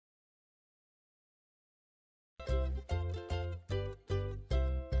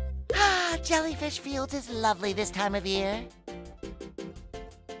Jellyfish Fields is lovely this time of year.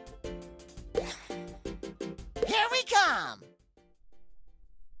 Here we come!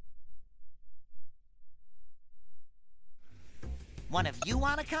 One of you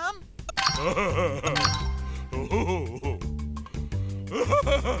want to come?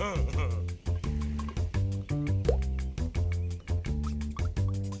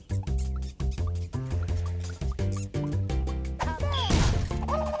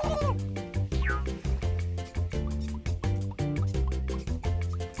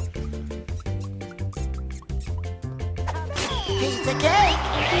 Pizza cake!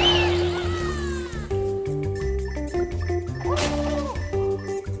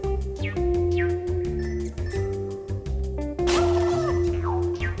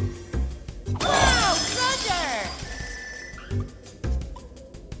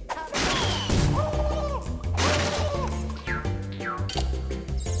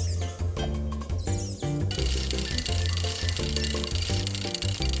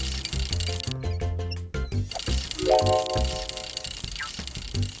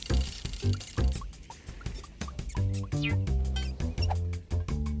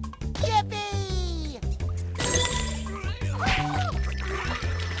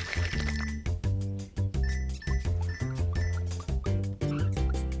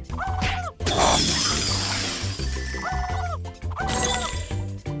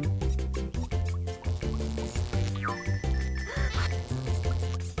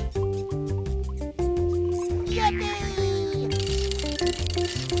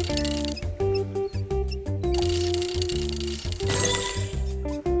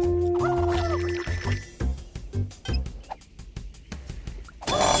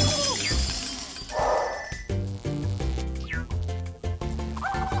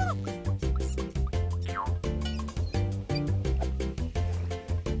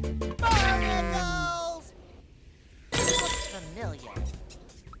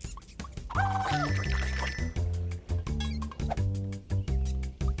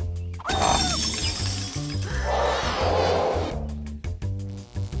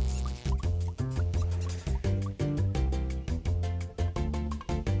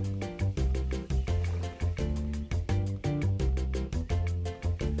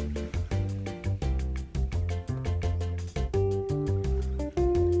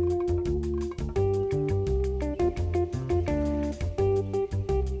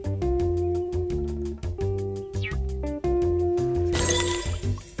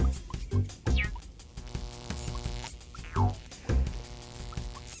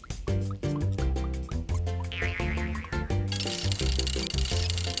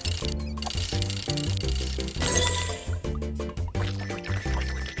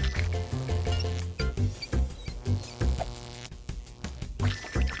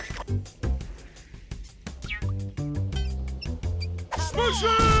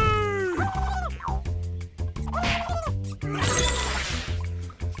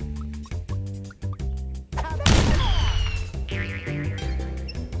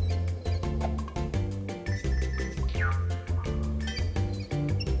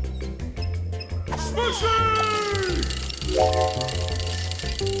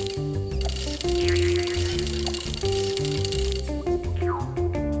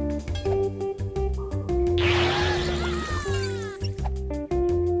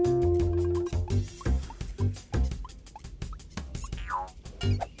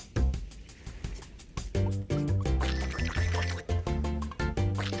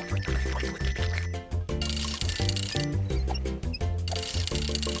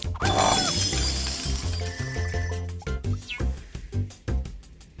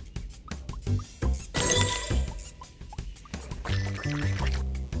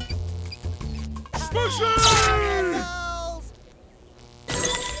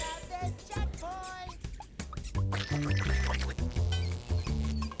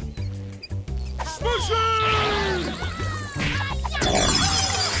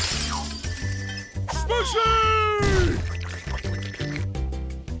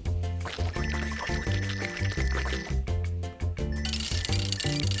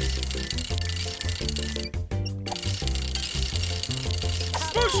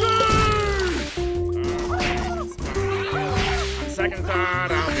 Second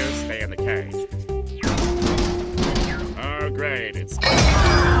thought, I'll just stay in the cage. Oh, great, it's...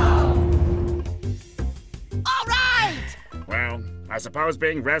 All right! Well, I suppose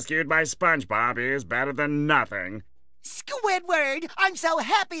being rescued by SpongeBob is better than nothing. Squidward, I'm so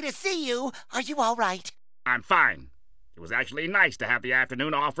happy to see you. Are you all right? I'm fine. It was actually nice to have the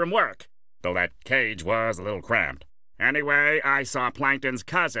afternoon off from work, though that cage was a little cramped. Anyway, I saw Plankton's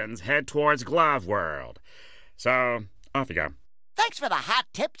cousins head towards Glove World. So, off you go. Thanks for the hot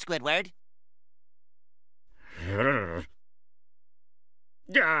tip, Squidward.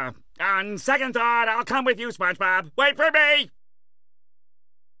 On second thought, I'll come with you, SpongeBob. Wait for me!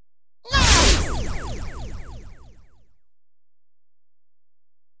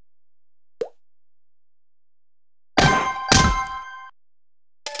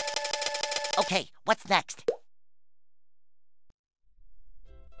 Okay, what's next?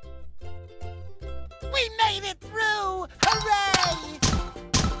 We made it through!